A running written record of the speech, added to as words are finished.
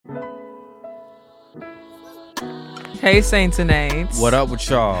Hey, Saints and Aints. What up with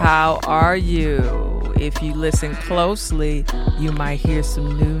y'all? How are you? If you listen closely, you might hear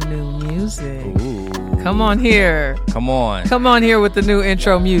some new music. Ooh. Come on here. Come on. Come on here with the new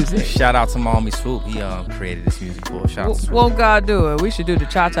intro music. Shout out to my homie Swoop. He created this music for us. Shout out to Swoop. Won't God do it? We should do the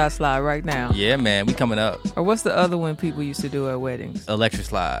cha-cha slide right now. Yeah, man. We coming up. Or what's the other one people used to do at weddings? Electric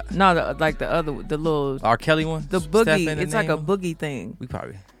slide. No, the little... R. Kelly one? The boogie. It's like a boogie thing. We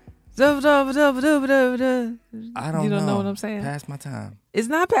probably... I don't know. You don't know what I'm saying? Past my time. It's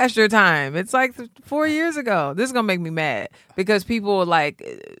not past your time. It's like 4 years ago. This is going to make me mad because people like,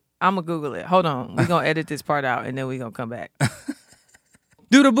 I'm going to Google it. Hold on. We're going to edit this part out and then we're going to come back.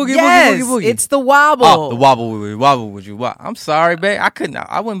 Do the boogie, yes, boogie. It's the wobble. Oh, the wobble with you. I'm sorry, babe.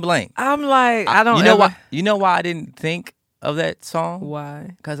 I wouldn't blame. I'm like, I don't You know ever... why? You know why I didn't think of that song?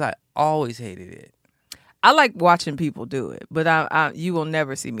 Why? Because I always hated it. I like watching people do it, but you will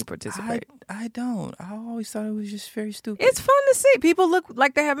never see me participate. I don't. I always thought it was just very stupid. It's fun to see. People look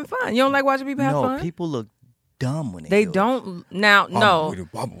like they're having fun. You don't like watching people have fun? No, people look dumb when they do don't. it. Now, no.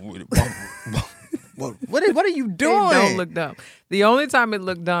 What are you doing? It don't look dumb. The only time it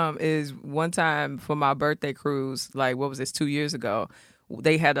looked dumb is one time for my birthday cruise, like, what was this, 2 years ago,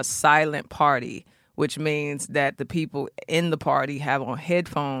 they had a silent party, which means that the people in the party have on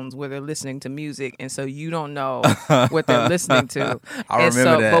headphones where they're listening to music, and so you don't know what they're listening to. I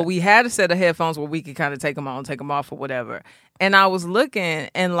remember that. But we had a set of headphones where we could kind of take them on, take them off, or whatever. And I was looking,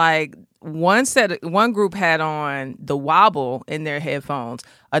 and like one group had on the wobble in their headphones.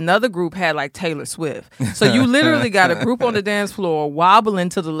 Another group had like Taylor Swift. So you literally got a group on the dance floor wobbling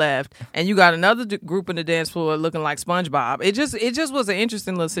to the left, and you got another group on the dance floor looking like SpongeBob. It just was an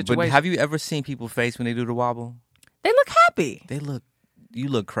interesting little situation. But have you ever seen people's face when they do the wobble? They look happy. You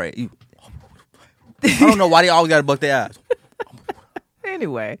look crazy. I don't know why they always got to buck their ass.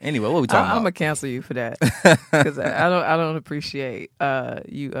 Anyway, what are we talking about? I'm gonna cancel you for that because I don't appreciate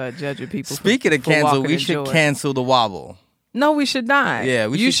you judging people. Speaking of cancel, we should joy. Cancel the wobble. No, we should not. Yeah,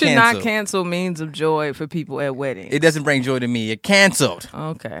 you should cancel. not cancel means of joy for people at weddings. It doesn't bring joy to me. You're canceled.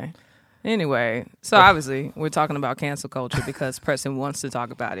 Okay. Anyway, so obviously we're talking about cancel culture because Preston wants to talk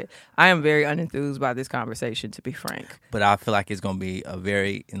about it. I am very unenthused by this conversation, to be frank. But I feel like it's going to be a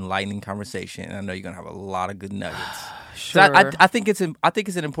very enlightening conversation, and I know you're going to have a lot of good nuggets. Sure. So I think it's an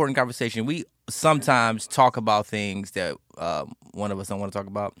important conversation. We sometimes talk about things that one of us don't want to talk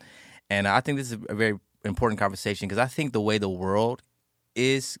about, and I think this is a very important conversation because I think the way the world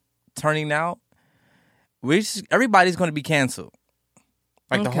is turning out, everybody's going to be canceled.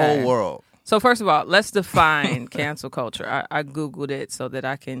 Like the whole world. So first of all, let's define cancel culture. I Googled it so that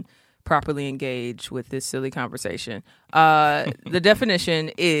I can properly engage with this silly conversation. The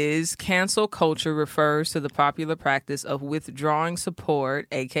definition is cancel culture refers to the popular practice of withdrawing support,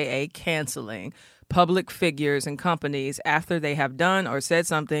 aka canceling, public figures and companies after they have done or said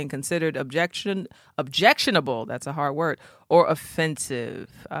something considered objectionable, that's a hard word, or offensive.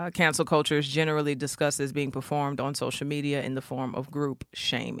 Cancel culture is generally discussed as being performed on social media in the form of group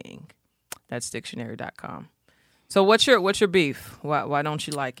shaming. That's dictionary.com. So what's your beef? Why don't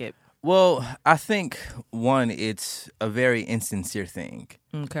you like it? Well, I think, one, it's a very insincere thing.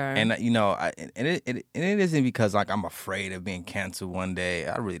 Okay. And, it isn't because, like, I'm afraid of being canceled one day.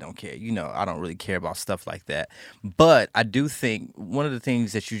 I really don't care. I don't really care about stuff like that. But I do think one of the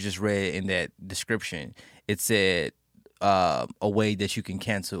things that you just read in that description, it said a way that you can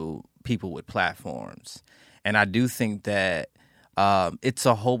cancel people with platforms. And I do think that it's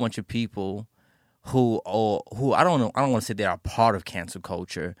a whole bunch of people who I don't know, I don't want to say they're a part of cancel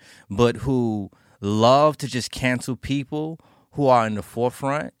culture, but who love to just cancel people who are in the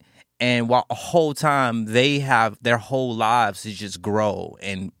forefront, and while the whole time they have their whole lives to just grow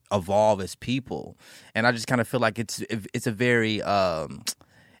and evolve as people. And I just kind of feel like it's a very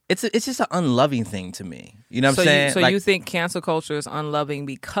it's just an unloving thing to me. You know what I'm saying? So you think cancel culture is unloving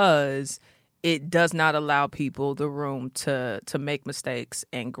because it does not allow people the room to make mistakes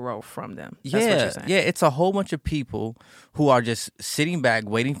and grow from them. That's what you're saying. Yeah, it's a whole bunch of people who are just sitting back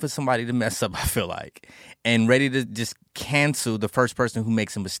waiting for somebody to mess up, I feel like, and ready to just cancel the first person who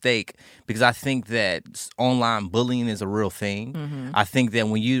makes a mistake, because I think that online bullying is a real thing. Mm-hmm. I think that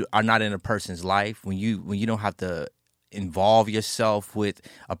when you are not in a person's life, when you don't have to involve yourself with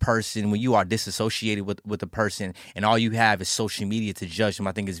a person, when you are disassociated with a person and all you have is social media to judge them,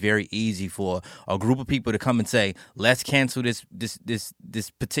 I think it's very easy for a group of people to come and say, let's cancel this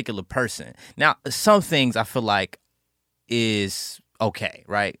particular person. Now, some things I feel like is okay,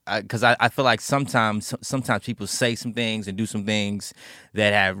 right? Because I feel like sometimes people say some things and do some things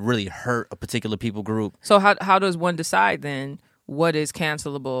that have really hurt a particular people group. So how does one decide then what is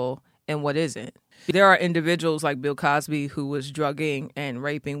cancelable and what isn't? There are individuals like Bill Cosby who was drugging and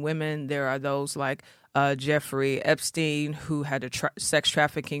raping women. There are those like Jeffrey Epstein who had a sex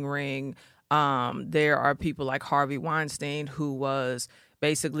trafficking ring. There are people like Harvey Weinstein who was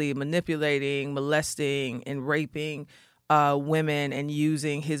basically manipulating, molesting, and raping women and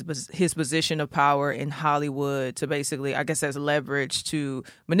using his position of power in Hollywood to basically, I guess, as leverage to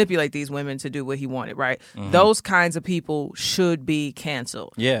manipulate these women to do what he wanted, right? Mm-hmm. Those kinds of people should be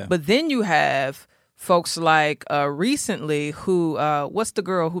canceled. Yeah. But then you have folks like recently who, what's the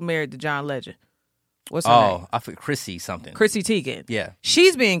girl who married the John Legend? What's her name? I forget, Chrissy something. Chrissy Teigen. Yeah.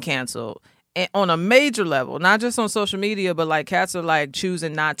 She's being canceled. And on a major level, not just on social media, but like cats are like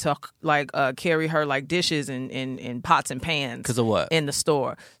choosing not to like carry her like dishes in pots and pans because of what in the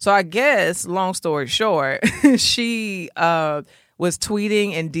store. So I guess, long story short, she was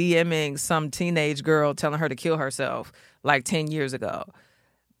tweeting and DMing some teenage girl telling her to kill herself like 10 years ago.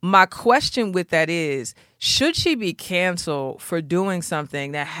 My question with that is, should she be canceled for doing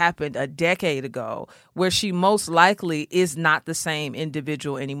something that happened a decade ago where she most likely is not the same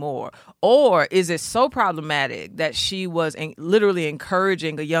individual anymore? Or is it so problematic that she was literally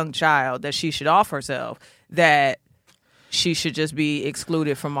encouraging a young child that she should off herself that she should just be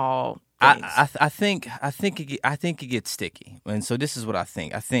excluded from all things? I think it gets sticky. And so this is what I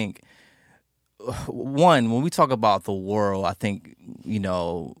think. I think one, when we talk about the world, I think,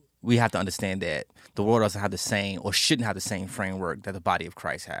 we have to understand that the world doesn't have the same or shouldn't have the same framework that the body of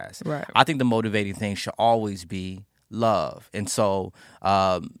Christ has. Right. I think the motivating thing should always be love. And so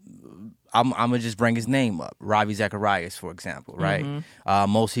I'm going to just bring his name up, Ravi Zacharias, for example, right?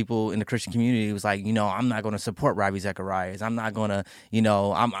 Mm-hmm. Most people in the Christian community was like, I'm not going to support Ravi Zacharias. I'm not going to,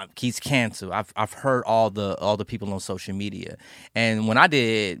 he's canceled. I've heard all the people on social media. And when I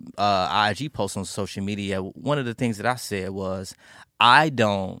did IG posts on social media, one of the things that I said was, I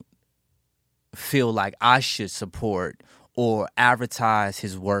don't feel like I should support or advertise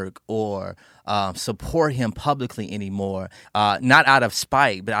his work or support him publicly anymore, not out of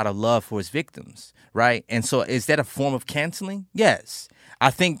spite, but out of love for his victims, right? And so is that a form of canceling? Yes. I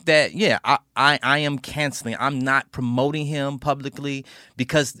think that, I am canceling. I'm not promoting him publicly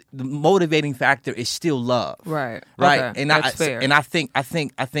because the motivating factor is still love. Right. Right. Okay. And that's fair. And I think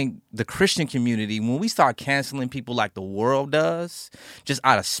the Christian community, when we start canceling people like the world does, just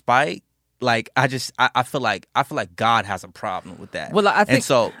out of spite, like I feel like God has a problem with that. Well, I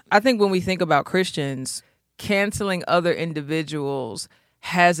think when we think about Christians, canceling other individuals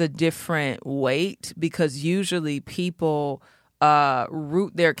has a different weight because usually people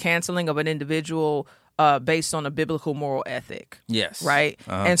root their canceling of an individual based on a biblical moral ethic. Yes. Right?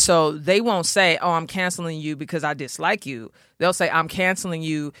 Uh-huh. And so they won't say, I'm canceling you because I dislike you. They'll say, I'm canceling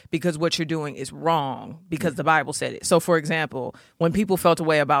you because what you're doing is wrong because the Bible said it. So, for example, when people felt a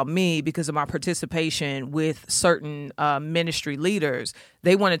way about me because of my participation with certain ministry leaders,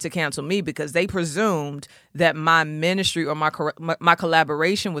 they wanted to cancel me because they presumed that my ministry or my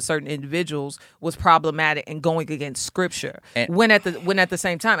collaboration with certain individuals was problematic and going against Scripture. When at the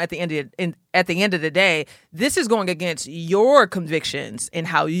same time, at the end of the day, this is going against your convictions and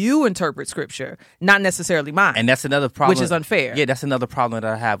how you interpret Scripture, not necessarily mine. And that's another problem, which is unfair. Yeah, that's another problem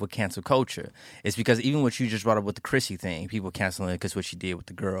that I have with cancel culture. It's because even what you just brought up with the Chrissy thing, people canceling it because what she did with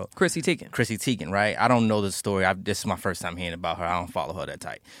the girl, Chrissy Teigen, right? I don't know the story. This is my first time hearing about her. I don't follow her that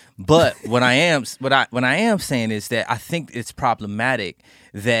tight. But what I am saying is that I think it's problematic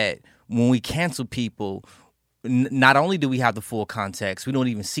that when we cancel people, not only do we have the full context, we don't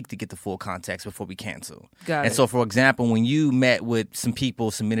even seek to get the full context before we cancel. Got it. So, for example, when you met with some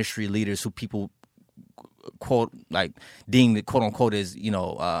people, some ministry leaders who people quote like deemed quote unquote as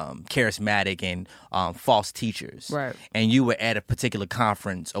charismatic and false teachers, right? And you were at a particular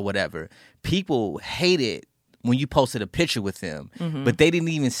conference or whatever, people hated when you posted a picture with them, but they didn't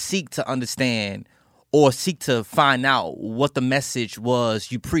even seek to understand or seek to find out what the message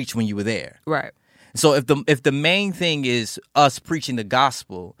was you preached when you were there, right? So if the main thing is us preaching the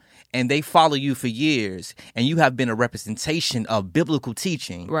gospel and they follow you for years and you have been a representation of biblical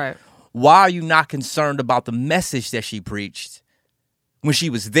teaching, right? Why are you not concerned about the message that she preached when she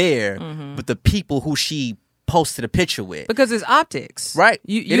was there, but the people who she posted a picture with? Because it's optics. Right.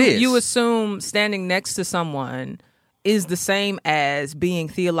 It is. You assume standing next to someone is the same as being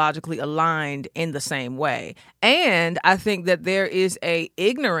theologically aligned in the same way. And I think that there is a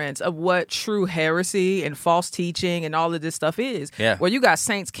ignorance of what true heresy and false teaching and all of this stuff is. Yeah. Where you got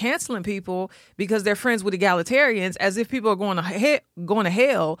saints canceling people because they're friends with egalitarians as if people are going to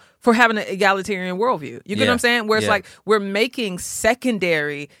hell for having an egalitarian worldview. You get what I'm saying? Where it's like we're making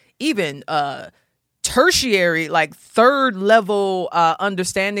secondary, even tertiary, like third level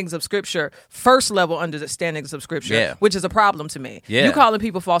understandings of scripture, first level understandings of scripture, which is a problem to me. You calling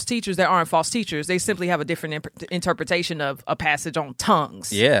people false teachers that aren't false teachers. They simply have a different interpretation of a passage on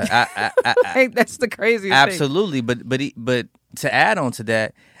tongues. That's the craziest absolutely thing. But to add on to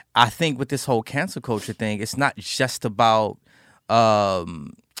that, I think with this whole cancel culture thing, it's not just about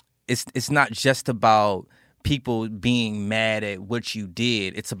it's not just about people being mad at what you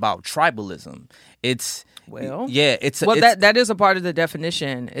did. It's about tribalism. That is a part of the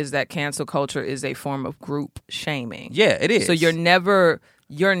definition, is that cancel culture is a form of group shaming. Yeah, it is. So you're never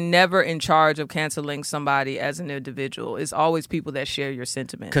in charge of canceling somebody as an individual. It's always people that share your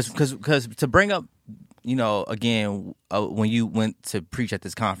sentiments. Because to bring up, again, when you went to preach at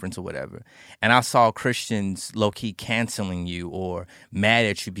this conference or whatever, and I saw Christians low-key canceling you or mad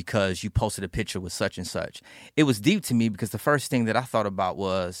at you because you posted a picture with such and such, it was deep to me, because the first thing that I thought about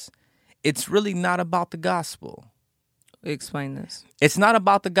was, it's really not about the gospel. Explain this. It's not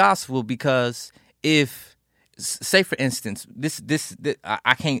about the gospel, because if, say for instance, this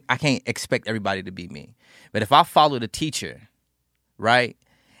I can't expect everybody to be me, but if I followed a teacher, right,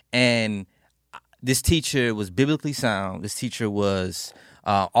 and this teacher was biblically sound, this teacher was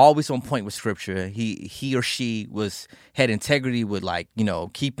always on point with scripture, he or she had integrity with, like,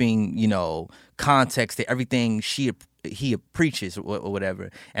 keeping context to everything he preaches or whatever,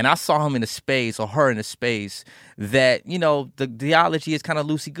 and I saw him in a space, or her in a space, that the theology is kind of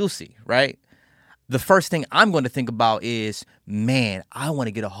loosey-goosey, right? The first thing I'm going to think about is, man, I want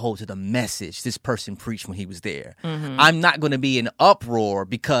to get a hold of the message this person preached when he was there. Mm-hmm. I'm not going to be in uproar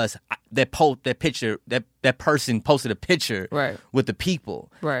because that person posted a picture with the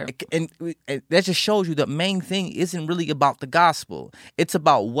people. Right. And that just shows you the main thing isn't really about the gospel. It's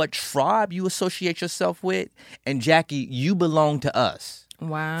about what tribe you associate yourself with. And Jackie, you belong to us.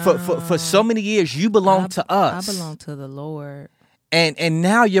 Wow. For so many years, you belong to us. I belong to the Lord. And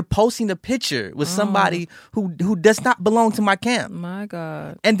now you're posting a picture with somebody who does not belong to my camp. My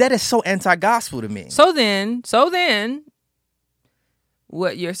God. And that is so anti-gospel to me. So then,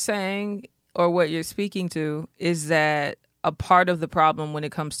 what you're saying, or what you're speaking to, is that a part of the problem when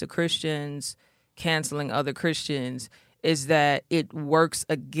it comes to Christians canceling other Christians is that it works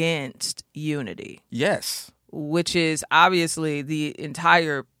against unity. Yes. Which is obviously the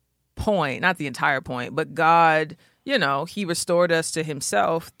entire point, not the entire point, but God... he restored us to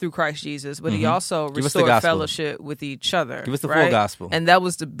himself through Christ Jesus, but he also restored fellowship with each other. Give us the full gospel. And that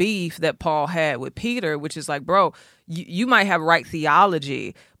was the beef that Paul had with Peter, which is like, bro, you might have right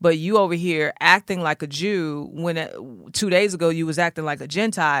theology, but you over here acting like a Jew when 2 days ago you was acting like a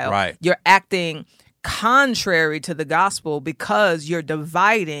Gentile. Right. You're acting contrary to the gospel because you're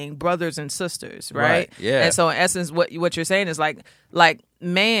dividing brothers and sisters, right? Yeah. And so in essence, what you're saying is like,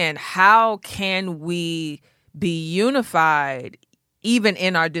 man, how can we be unified even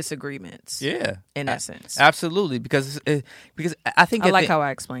in our disagreements? Yeah, in essence, absolutely. Because I think I like how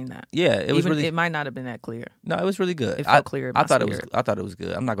I explained that. Yeah, it might not have been that clear. No, it was really good. It felt clear. I thought it was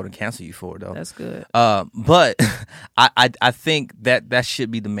good. I'm not going to cancel you for it though. That's good. But I think that should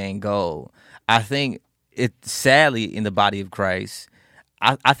be the main goal. I think sadly in the body of Christ,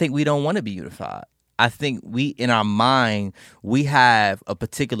 I think we don't want to be unified. I think in our mind, we have a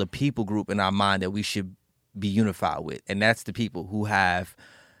particular people group in our mind that we should be unified with, and that's the people who have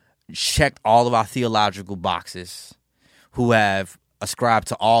checked all of our theological boxes, who have ascribed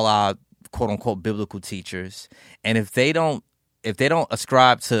to all our quote unquote biblical teachers, and if they don't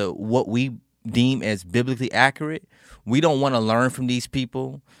ascribe to what we deem as biblically accurate, we don't want to learn from these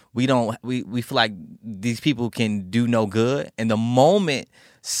people. We feel like these people can do no good, and the moment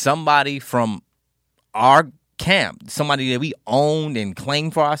somebody from our camp, somebody that we owned and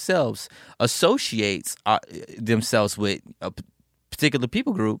claimed for ourselves, associates themselves with a particular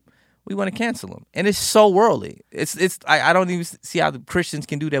people group, we want to cancel them, and it's so worldly. I don't even see how the Christians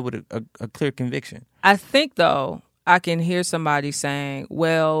can do that with a clear conviction. I think though I can hear somebody saying,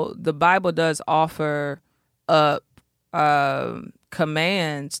 "Well, the Bible does offer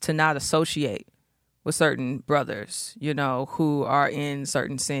commands to not associate with certain brothers, who are in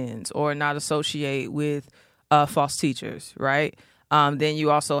certain sins, or not associate with false teachers, right?" Then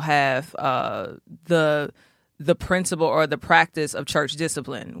you also have the principle or the practice of church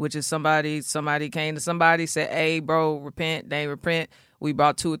discipline, which is somebody came to somebody, said, "Hey, bro, repent." They repent. We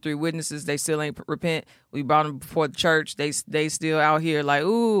brought 2 or 3 witnesses. They still ain't repent. We brought them before the church. They still out here like,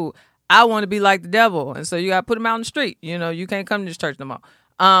 "Ooh, I want to be like the devil," and so you got to put them out in the street. You can't come to this church no more.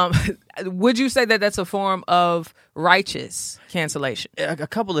 Would you say that that's a form of righteous cancellation? A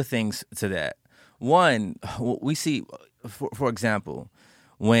couple of things to that. One, we see, for example,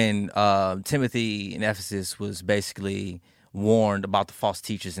 when Timothy in Ephesus was basically warned about the false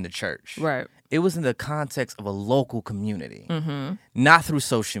teachers in the church. Right. It was in the context of a local community, not through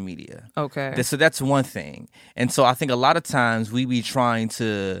social media. Okay. So that's one thing. And so I think a lot of times we be trying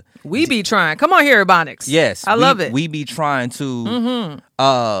to... Come on here, Ebonics. Yes. I love it. We be trying to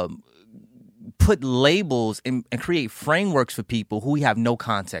put labels and create frameworks for people who we have no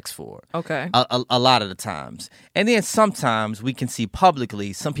context for. Okay. A lot of the times. And then sometimes we can see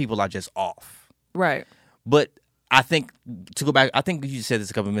publicly some people are just off. Right. But I think, to go back, I think you said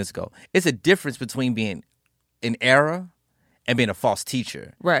this a couple of minutes ago. It's a difference between being in error and being a false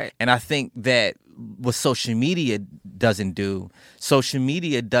teacher. Right. And I think that what social media doesn't do, social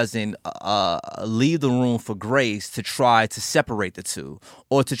media doesn't leave the room for grace to try to separate the two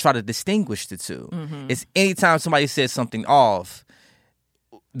or to try to distinguish the two. It's anytime somebody says something off,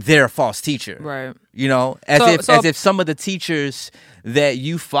 they're a false teacher. Right. You know, as if some of the teachers that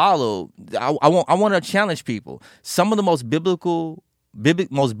you follow, I want to challenge people. Some of the most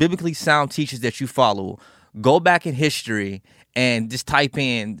most biblically sound teachers that you follow, go back in history and just type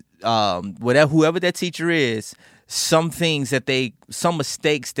in whoever that teacher is, some mistakes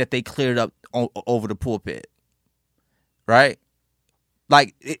that they cleared up over the pulpit. Right?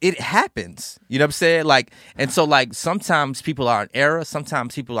 Like, it happens. You know what I'm saying? Like, and so, like, sometimes people are in error.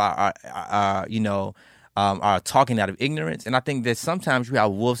 Sometimes people are talking out of ignorance. And I think that sometimes you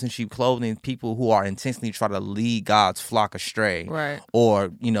have wolves in sheep clothing, people who are intentionally trying to lead God's flock astray. Right. Or,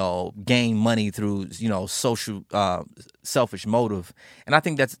 gain money through, social, selfish motive. And I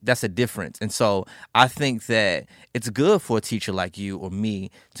think that's a difference. And so I think that it's good for a teacher like you or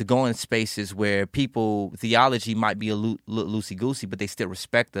me to go in spaces where theology might be a loosey-goosey, but they still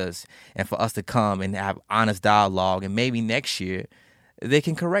respect us, and for us to come and have honest dialogue, and maybe next year they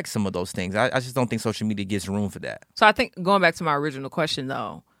can correct some of those things. I just don't think social media gives room for that. So I think, going back to my original question,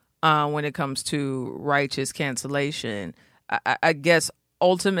 though, when it comes to righteous cancellation, I guess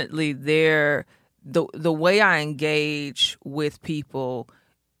ultimately the way I engage with people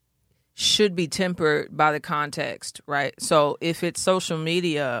should be tempered by the context, right? So if it's social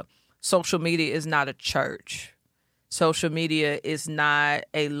media is not a church. Social media is not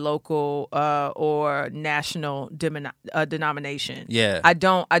a local or national denomination. Yeah, I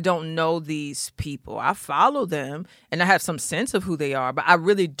don't know these people. I follow them and I have some sense of who they are, but I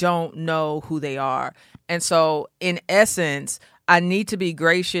really don't know who they are. And so, in essence, I need to be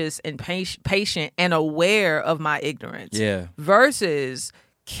gracious and patient and aware of my ignorance. Yeah. Versus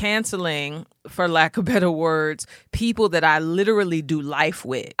canceling, for lack of better words, people that I literally do life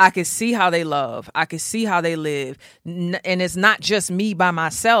with. I can see how they love. I can see how they live. And it's not just me by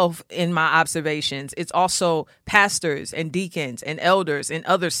myself in my observations. It's also pastors and deacons and elders and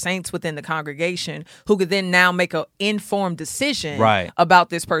other saints within the congregation who could then now make an informed decision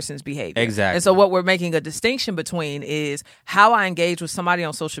about this person's behavior. Exactly. And so what we're making a distinction between is how I engage with somebody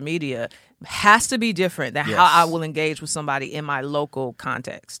on social media has to be different than how I will engage with somebody in my local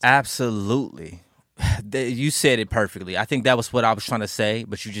context. Absolutely. You said it perfectly. I think that was what I was trying to say,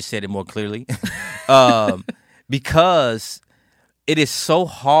 but you just said it more clearly. Because it is so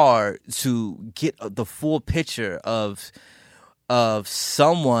hard to get the full picture of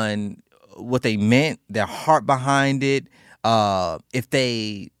someone, what they meant, their heart behind it, if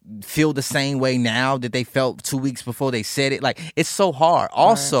they feel the same way now that they felt 2 weeks before they said it. Like, it's so hard.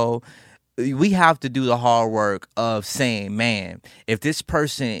 Also, we have to do the hard work of saying, man, if this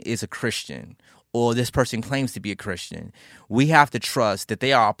person is a Christian or this person claims to be a Christian, we have to trust that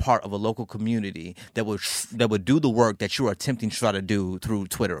they are a part of a local community that would do the work that you are attempting to try to do through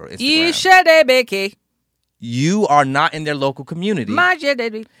Twitter or Instagram. You are not in their local community.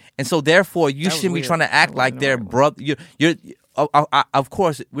 And so therefore you shouldn't be trying to act like their brother. You're of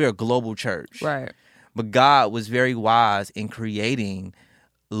course, we're a global church. Right. But God was very wise in creating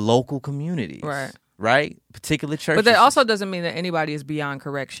local communities. Right? Particular churches. But that also doesn't mean that anybody is beyond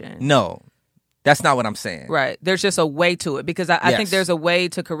correction. No. That's not what I'm saying. Right. There's just a way to it, because I think there's a way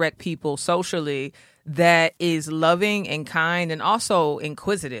to correct people socially that is loving and kind and also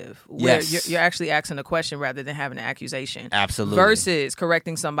inquisitive, where you're actually asking a question rather than having an accusation. Absolutely. Versus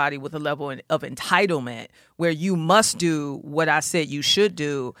correcting somebody with a level of entitlement where you must do what I said you should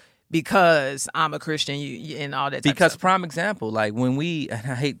do because I'm a Christian and all that type Because of stuff. prime example, like when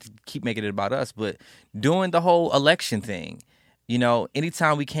and I hate to keep making it about us, but doing the whole election thing,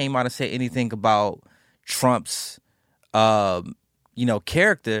 anytime we came out and said anything about Trump's,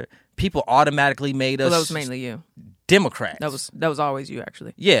 character, people automatically made us. Well, that was mainly you. Democrats. That was always you,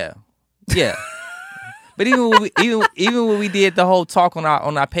 actually. Yeah. But even when we did the whole talk on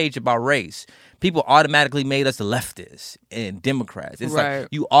our page about race, People automatically made us leftists and Democrats. It's Right. like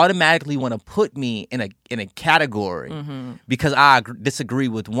you automatically want to put me in a category because I disagree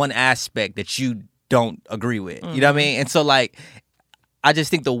with one aspect that you don't agree with. You know what I mean? And so like, I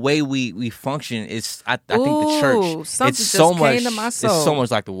just think the way we function is, I think the church, something it's just so much, came to my it's soul. so much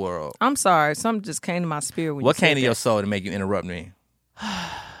like the world. I'm sorry. Something just came to my spirit when What you said came to your that. soul to make you interrupt me?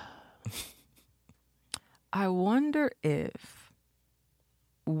 I wonder if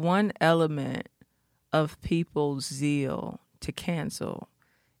one element of people's zeal to cancel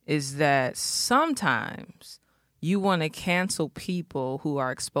is that sometimes you want to cancel people who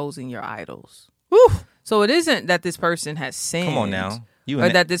are exposing your idols. Woo. So it isn't that this person has sinned. Come on now. Or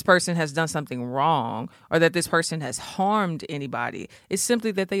that this person has done something wrong, or that this person has harmed anybody. It's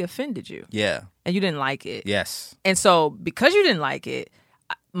simply that they offended you. Yeah. And you didn't like it. Yes. And so because you didn't like it,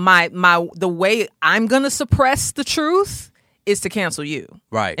 the way I'm gonna suppress the truth is to cancel you.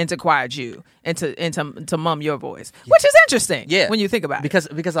 Right. And to quiet you and to mum your voice. Which is interesting when you think about it.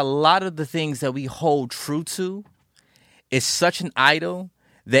 Because a lot of the things that we hold true to is such an idol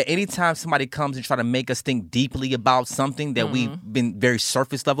that anytime somebody comes and try to make us think deeply about something that we've been very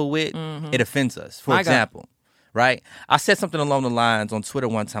surface level with, it offends us. For example, right? I said something along the lines on Twitter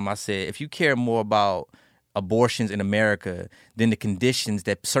one time. I said, if you care more about abortions in America than the conditions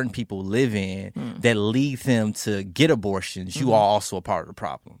that certain people live in that lead them to get abortions, you are also a part of the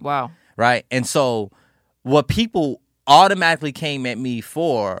problem. Wow. Right? And so what people automatically came at me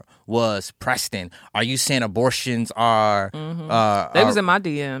for was, Preston, are you saying abortions are They was in my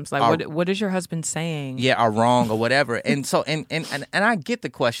DMs like, what is your husband saying? Yeah, are wrong or whatever. And so and I get the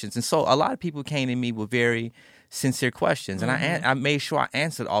questions. And so a lot of people came to me with very sincere questions, and I made sure I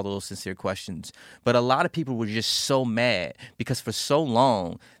answered all those sincere questions. But a lot of people were just so mad because for so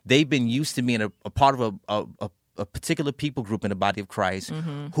long they've been used to being a part of a particular people group in the body of Christ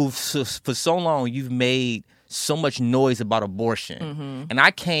who for so long you've made so much noise about abortion, and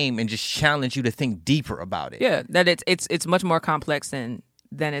I came and just challenged you to think deeper about it. Yeah, that it's much more complex than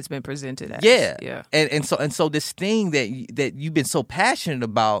it's been presented as. Yeah. And so this thing that you've been so passionate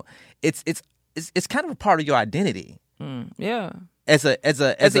about, it's kind of a part of your identity. Yeah. As an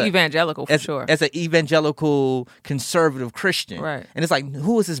evangelical, for sure. As an evangelical conservative Christian. Right. And it's like,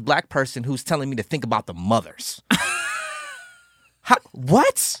 who is this black person who's telling me to think about the mothers?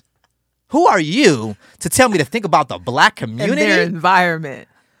 What? Who are you to tell me to think about the black community? And their environment.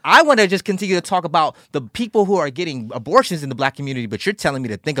 I want to just continue to talk about the people who are getting abortions in the black community, but you're telling me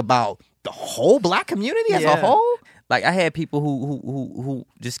to think about the whole black community as a whole? Like, I had people who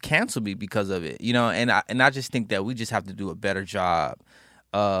just canceled me because of it, you know, and I just think that we just have to do a better job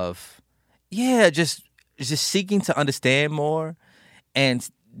of, just seeking to understand more and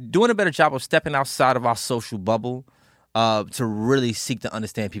doing a better job of stepping outside of our social bubble to really seek to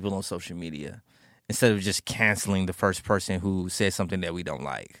understand people on social media instead of just canceling the first person who says something that we don't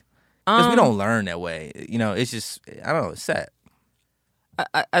like. Because we don't learn that way. You know, it's just, I don't know, it's sad.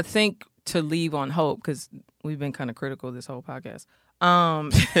 I think to leave on hope, because we've been kind of critical this whole podcast,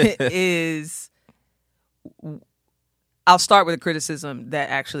 is I'll start with a criticism that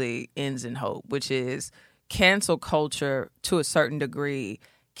actually ends in hope, which is cancel culture to a certain degree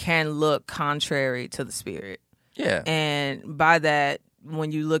can look contrary to the spirit. Yeah. And by that,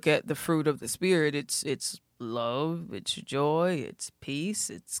 when you look at the fruit of the spirit, it's love, it's joy, it's peace,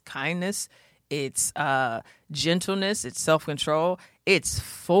 it's kindness, it's gentleness, it's self-control, it's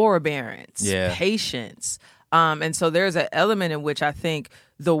forbearance, patience. And so there's an element in which I think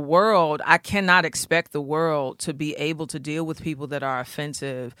the world, I cannot expect the world to be able to deal with people that are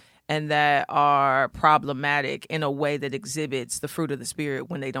offensive and that are problematic in a way that exhibits the fruit of the spirit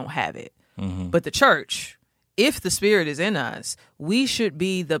when they don't have it. But the church, if the spirit is in us, we should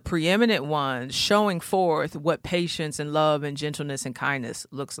be the preeminent ones showing forth what patience and love and gentleness and kindness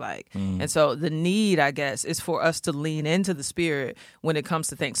looks like. And so the need, I guess, is for us to lean into the spirit when it comes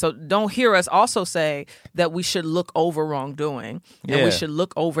to things. So don't hear us also say that we should look over wrongdoing and we should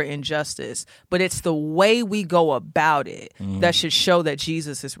look over injustice, but it's the way we go about it that should show that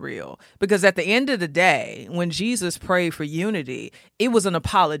Jesus is real. Because at the end of the day, when Jesus prayed for unity, it was an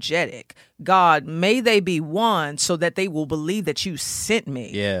apologetic. God, may they be one so that they will believe that you sent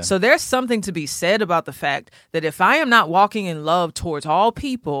me. Yeah. So there's something to be said about the fact that if I am not walking in love towards all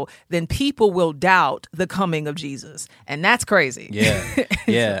people, then people will doubt the coming of Jesus. And that's crazy. Yeah.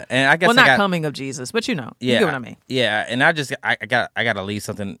 Yeah. And I guess well, not coming of Jesus, but you know, you get what I mean. Yeah. And I got to leave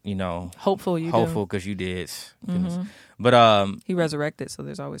something, you know, hopeful because you did. But he resurrected, so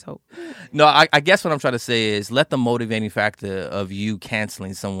there's always hope. No, I guess what I'm trying to say is let the motivating factor of you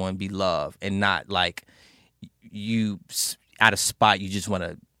canceling someone be love and not like you out of spot. You just want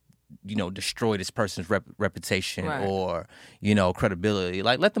to destroy this person's reputation Right. or, credibility.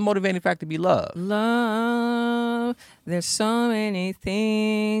 Like, let the motivating factor be love. Love, there's so many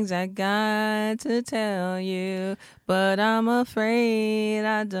things I got to tell you, but I'm afraid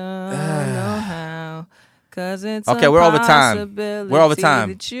I don't know how. 'Cause it's Okay, a we're over time. possibility We're over time.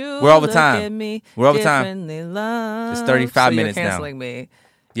 that you We're over look time. at me We're over time. differently, love. It's 35 So minutes you're now. canceling me.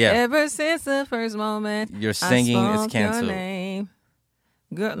 Yeah. Ever since the first moment Your singing I is spoke canceled. Your name.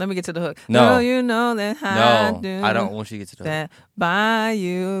 Girl, let me get to the hook. No. Girl, you know that I do. No, I don't want you to get to the That by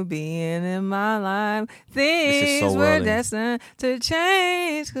you being in my life, things so were whirling. destined to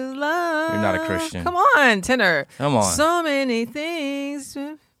change. 'Cause love. You're not a Christian. Come on, tenor. Come on. So many things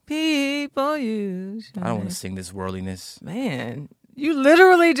people use. I don't want to sing this worldliness. Man, you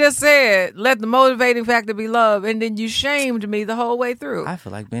literally just said, let the motivating factor be love, and then you shamed me the whole way through. I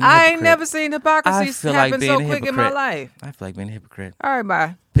feel like being a I hypocrite. ain't never seen hypocrisy I feel happen like being so a quick in my hypocrite. life. I feel like being a hypocrite. All right,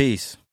 bye. Peace.